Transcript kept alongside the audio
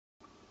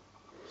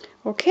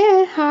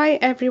Okay, hi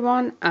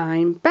everyone,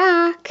 I'm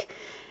back.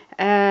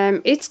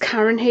 It's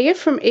Karen here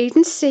from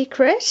Eden's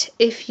Secret.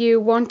 If you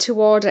want to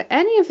order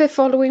any of the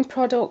following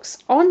products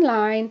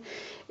online,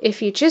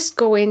 if you just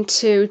go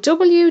into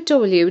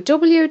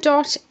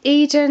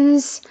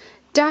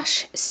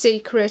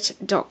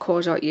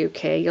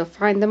www.edens-secret.co.uk, you'll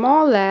find them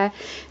all there.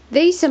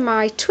 These are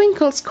my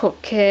Twinkles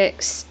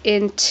cupcakes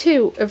in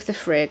 2 of the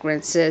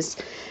fragrances.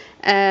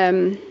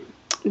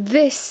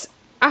 This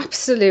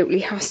absolutely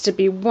has to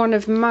be one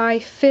of my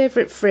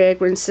favourite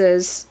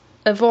fragrances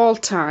of all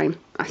time,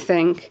 I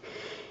think.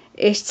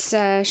 It's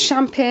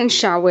Champagne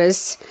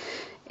Showers.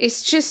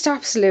 It's just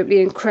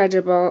absolutely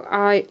incredible.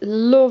 I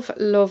love,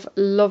 love,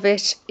 love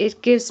it.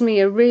 It gives me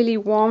a really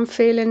warm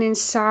feeling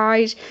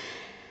inside.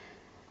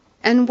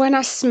 And when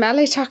I smell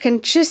it, I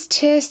can just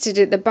taste it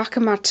at the back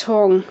of my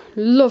tongue.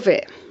 Love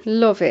it,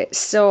 love it.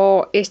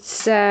 So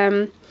it's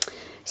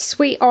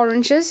sweet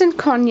oranges and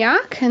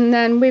cognac, and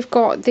then we've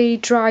got the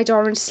dried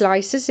orange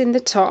slices in the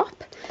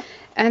top.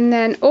 And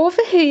then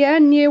over here,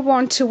 new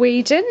one to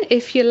Eden,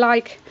 if you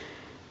like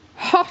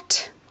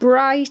hot,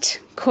 bright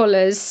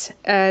colours,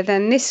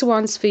 then this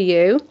one's for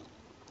you.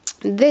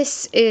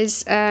 This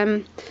is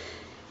Ed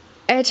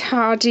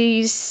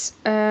Hardy's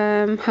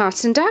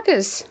Hearts and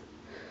Daggers.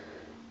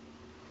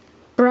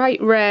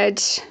 Bright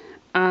red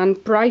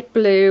and bright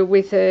blue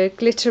with a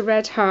glitter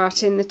red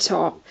heart in the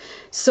top.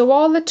 So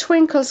all the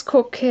Twinkles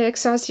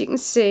cupcakes, as you can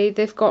see,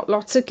 they've got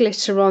lots of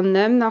glitter on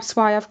them. That's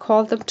why I've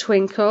called them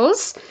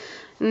Twinkles.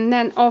 And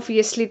then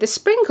obviously the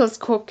Sprinkles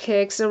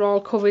cupcakes are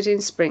all covered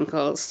in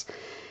sprinkles.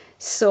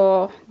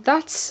 So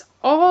that's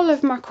all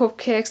of my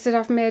cupcakes that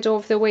I've made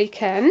over the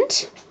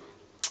weekend.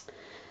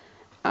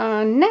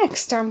 And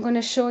next I'm going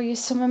to show you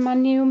some of my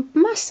new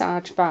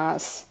massage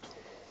bars.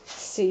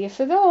 See you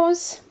for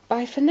those.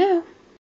 Bye for now.